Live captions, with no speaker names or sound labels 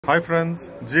Hi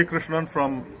friends, G Krishnan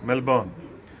from Melbourne.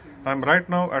 I'm right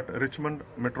now at Richmond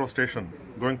Metro Station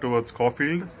going towards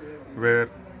Caulfield where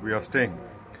we are staying.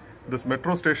 This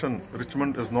metro station,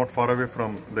 Richmond, is not far away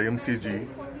from the MCG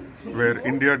where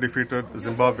India defeated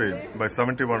Zimbabwe by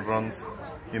 71 runs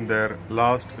in their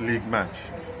last league match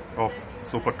of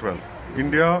Super 12.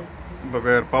 India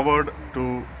were powered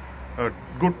to a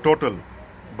good total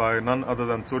by none other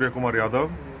than Surya Kumar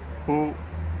Yadav, who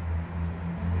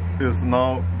is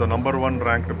now the #1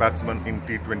 ranked batsman in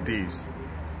T20s.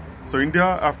 So India,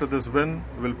 after this win,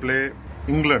 will play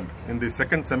England in the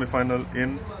second semi-final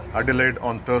in Adelaide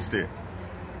on Thursday.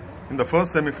 In the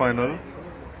first semi-final,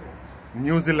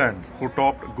 New Zealand, who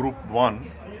topped Group 1,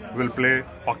 will play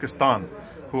Pakistan,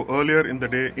 who earlier in the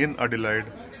day in Adelaide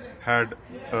had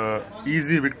an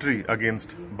easy victory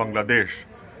against Bangladesh.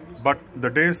 But the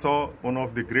day saw one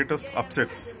of the greatest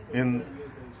upsets in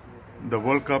the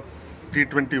World Cup,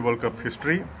 T20 World Cup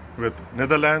history, with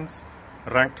Netherlands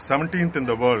ranked 17th in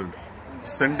the world,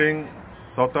 sending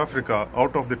South Africa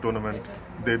out of the tournament.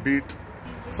 They beat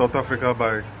South Africa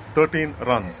by 13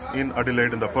 runs in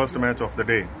Adelaide in the first match of the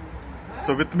day.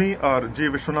 So with me are G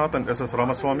Viswanath and SS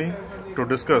Ramaswamy to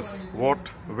discuss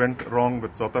what went wrong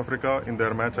with South Africa in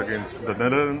their match against the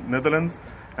Netherlands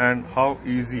and how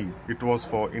easy it was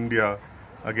for India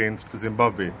against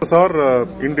Zimbabwe. Sir,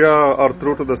 India are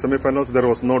through to the semi-finals. There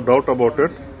was no doubt about it.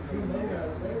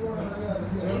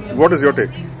 What is your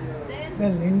take?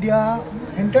 Well, India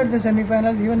entered the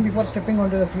semi-finals even before stepping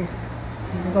onto the field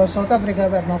because South Africa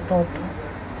were knocked out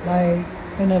by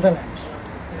the Netherlands,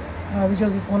 which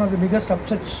was one of the biggest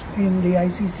upsets in the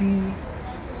ICC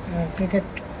cricket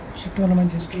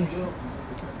tournament history.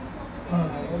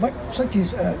 But such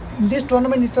is, in this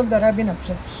tournament itself there have been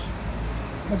upsets.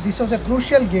 But this was a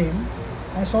crucial game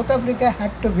as South Africa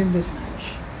had to win this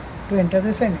match to enter the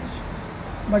semis.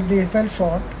 But they fell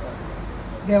short.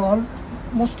 They are all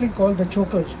mostly called the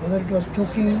chokers, whether it was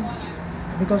choking,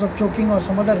 because of choking or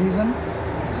some other reason.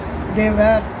 They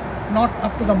were not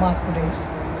up to the mark today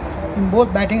in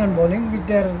both batting and bowling, with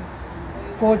their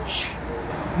coach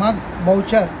Mark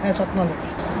Boucher has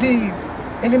acknowledged. The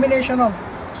elimination of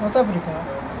South Africa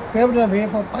paved the way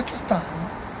for Pakistan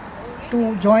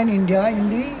to join India in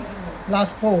the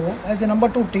last four as the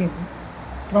 #2 team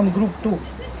from Group 2.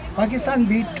 Pakistan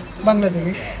beat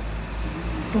Bangladesh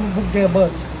to book their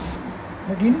berth.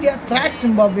 But India thrashed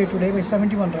Zimbabwe today by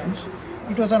 71 runs.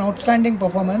 It was an outstanding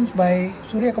performance by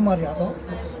Surya Kumar Yadav,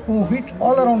 who hit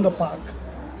all around the park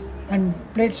and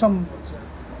played some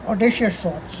audacious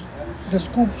shots. The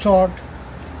scoop shot,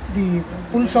 the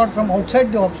pull shot from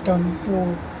outside the off stump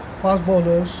to fast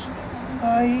bowlers.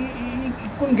 He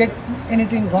couldn't get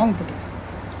anything wrong today.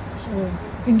 So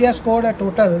India scored a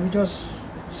total which was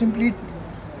simply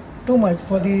too much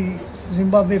for the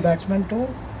Zimbabwe batsmen to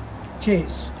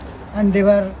chase, and they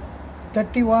were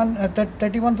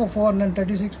 31 for 4 and then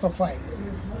 36 for 5.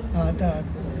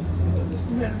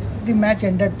 The match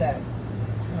ended there,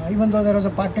 even though there was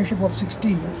a partnership of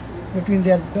 60 between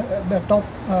their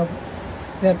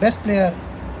best player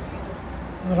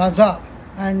Raza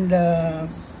and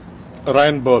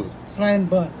Ryan Ball.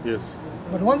 Yes.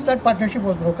 But once that partnership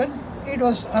was broken, it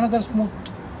was another smooth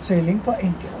sailing for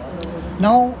India.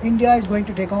 Now India is going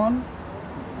to take on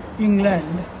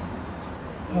England,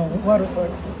 who are a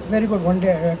very good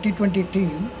one-day T20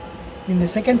 team, in the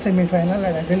second semi-final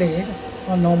at Adelaide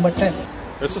on November 10th.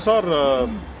 Yes, sir.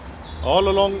 All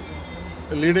along,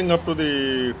 leading up to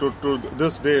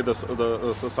this day,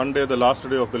 the Sunday, the last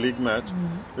day of the league match,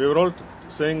 we were all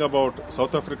saying about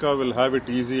South Africa will have it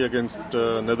easy against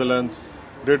Netherlands.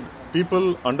 Did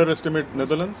people underestimate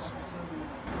Netherlands?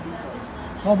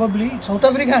 Probably. South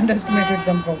Africa underestimated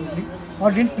them probably,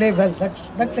 or didn't play well.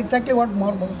 That's exactly what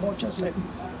Mark Boucher said.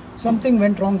 Something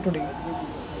went wrong today,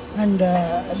 and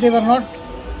they were not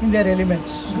in their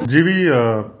elements.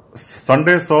 GV,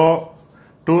 Sunday saw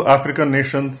two African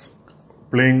nations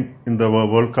playing in the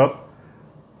World Cup.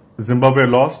 Zimbabwe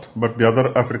lost, but the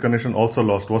other African nation also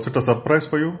lost. Was it a surprise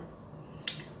for you?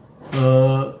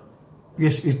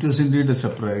 Yes, it was indeed a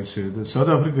surprise. The South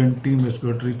African team has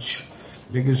got rich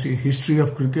legacy history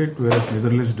of cricket, whereas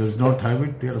Netherlands does not have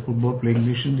it. They are a football playing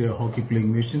nation, they are hockey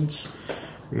playing nations.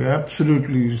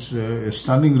 Absolutely, is a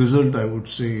stunning result, I would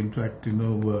say. In fact,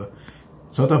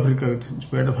 South Africa, in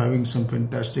spite of having some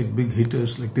fantastic big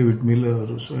hitters like David Miller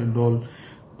and all,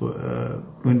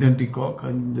 Quentin de Kock,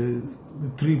 and the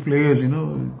three players,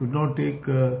 could not take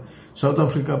South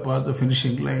Africa past the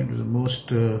finishing line. It was the most,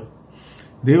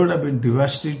 they would have been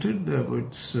devastated,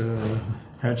 but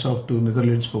hats off to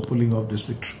Netherlands for pulling off this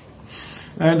victory.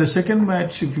 And the second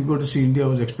match, if you go to see, India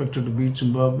was expected to beat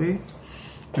Zimbabwe.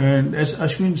 And as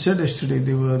Ashwin said yesterday,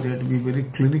 they had to be very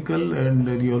clinical, and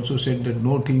he also said that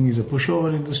no team is a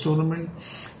pushover in this tournament.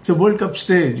 It's a World Cup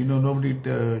stage, nobody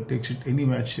takes any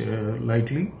match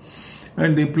lightly.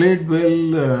 And they played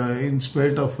well in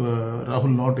spite of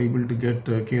Rahul not able to get,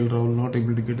 KL Rahul not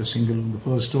able to get a single in the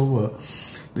first over.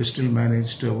 They still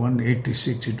managed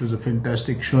 186. It was a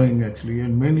fantastic showing actually,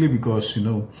 and mainly because,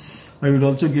 I would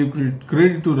also give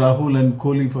credit to Rahul and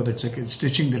Kohli for that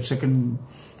stitching that second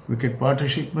wicket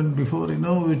partnership. But before,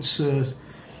 it's Hardik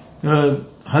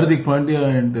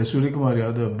Pandya and Suryakumar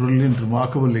Yadav, brilliant,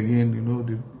 remarkable again.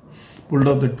 They pulled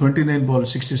up the 29 ball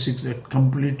 66 that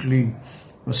completely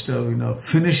must have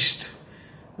finished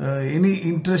any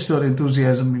interest or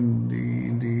enthusiasm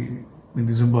in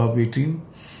the Zimbabwe team.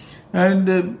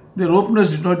 And their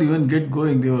openers did not even get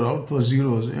going. They were out for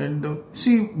zeros. And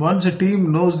see, once a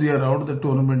team knows they are out of the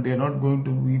tournament, they are not going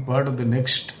to be part of the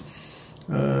next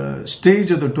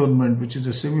stage of the tournament, which is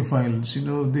the semifinals.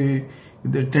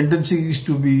 The tendency is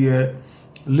to be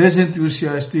less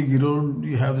enthusiastic.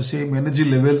 You have the same energy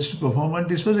levels to perform. And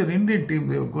this was an Indian team.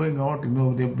 They were going out. They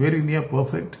were very near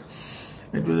perfect.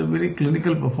 It was a very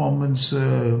clinical performance.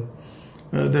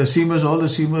 The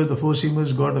seamers, the four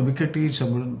seamers got a wicket each.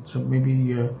 Some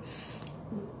maybe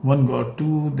one got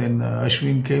two. Then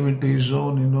Ashwin came into his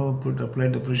zone.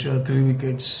 Applied the pressure. 3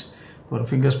 wickets. For a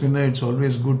finger spinner, it's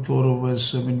always good 4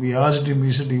 overs. When we asked him,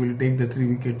 he said he will take the 3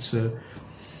 wickets.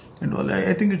 And all.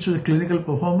 I think it was a clinical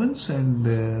performance, and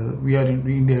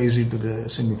India is into the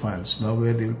semi-finals now,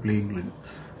 where they will play England.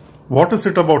 What is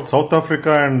it about South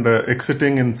Africa and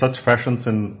exiting in such fashions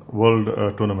in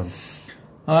world tournaments?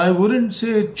 I wouldn't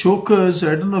say chokers.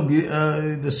 I don't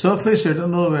know. The surface, I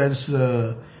don't know, as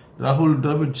Rahul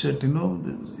Dravid said,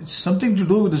 it's something to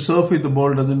do with the surface. The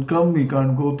ball doesn't come. He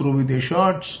can't go through with their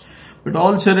shots. But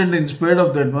all said and in spite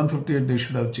of that, 158 they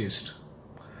should have chased.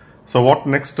 So what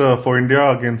next for India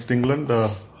against England?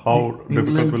 How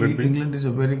difficult will it be? England is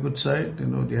a very good side.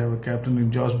 They have a captain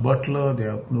in Josh Butler. They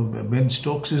have Ben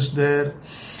Stokes is there.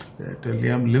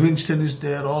 Liam Livingstone is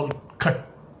there. All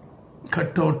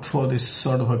cut out for this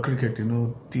sort of a cricket,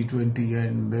 T20,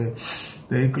 and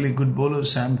the equally good bowler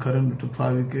Sam Curran took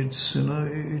 5 wickets.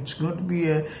 It's going to be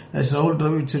as Rahul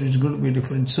Dravid said, it's going to be a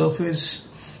different surface.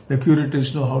 The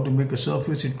curators know how to make a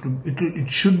surface. It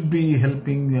should be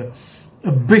helping a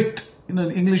bit.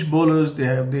 English bowlers, they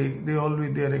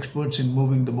are experts in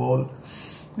moving the ball,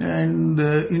 and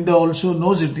India also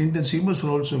knows it. Indian seamers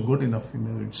were also good enough.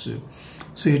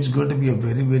 So it's going to be a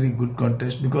very, very good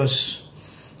contest, because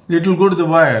it will go to the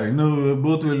wire.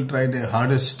 Both will try their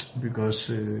hardest,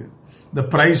 because the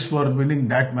prize for winning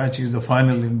that match is the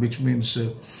final, which means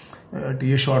a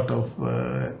tear shot of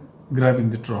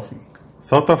grabbing the trophy.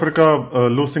 South Africa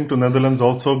losing to Netherlands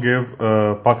also gave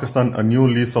Pakistan a new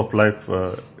lease of life,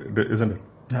 isn't it?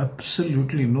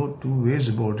 Absolutely, no two ways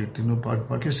about it.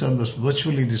 Pakistan was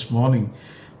virtually this morning,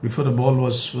 before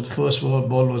the first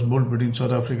ball was bowled between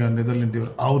South Africa and Netherlands, they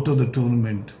were out of the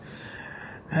tournament.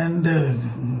 And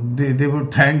they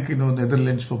would thank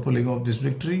Netherlands for pulling off this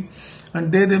victory,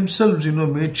 and they themselves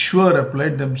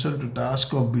applied themselves to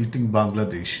task of beating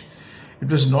Bangladesh. It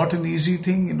was not an easy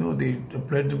thing, they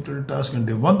applied them to the task, and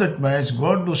they won that match,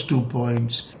 got those 2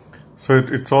 points. So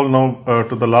it's all now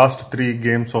to the last 3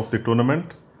 games of the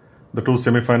tournament, the 2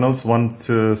 semi-finals, one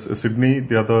Sydney,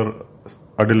 the other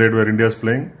Adelaide, where India is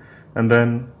playing, and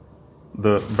then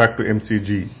back to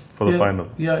MCG for the final.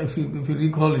 Yeah, if you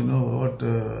recall, what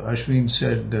Ashwin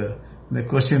said, the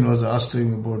question was asked to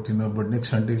him about, about next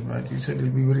Sunday's match. He said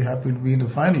he'll be very happy to be in the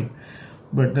final.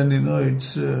 But then,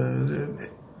 it's...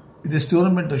 this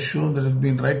tournament has shown that it's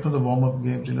been right from the warm-up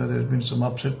games. There's been some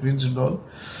upset wins and all.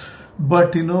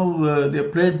 But, all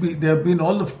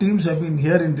the teams have been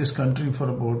here in this country for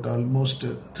about almost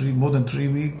more than 3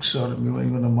 weeks, or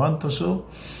even a month or so.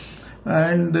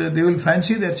 And they will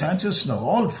fancy their chances now.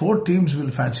 All 4 teams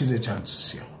will fancy their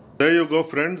chances here. There you go,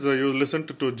 friends. You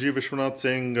listened to G Viswanath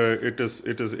saying it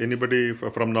is anybody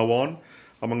from now on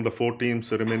among the 4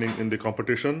 teams remaining in the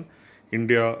competition: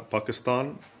 India,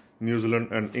 Pakistan, New Zealand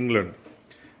and England.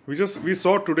 We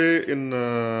saw today in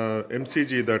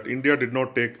MCG that India did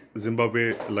not take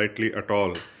Zimbabwe lightly at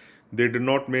all. They did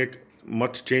not make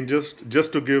much changes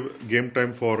just to give game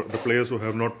time for the players who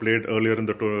have not played earlier in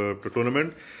the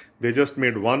tournament. They just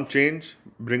made one change,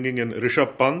 bringing in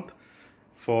Rishabh Pant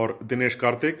for Dinesh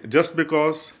Karthik, just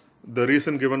because the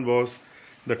reason given was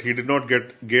that he did not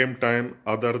get game time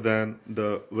other than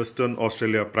the Western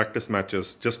Australia practice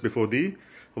matches just before the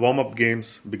warm-up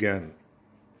games began.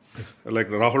 Like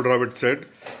Rahul Dravid said,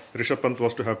 Rishabh Pant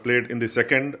was to have played in the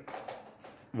second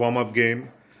warm-up game,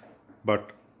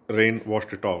 but rain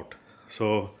washed it out.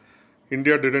 So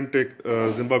India didn't take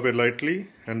Zimbabwe lightly,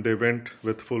 and they went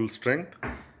with full strength,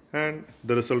 and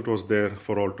the result was there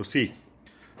for all to see.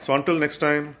 So until next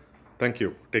time, thank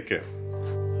you. Take care.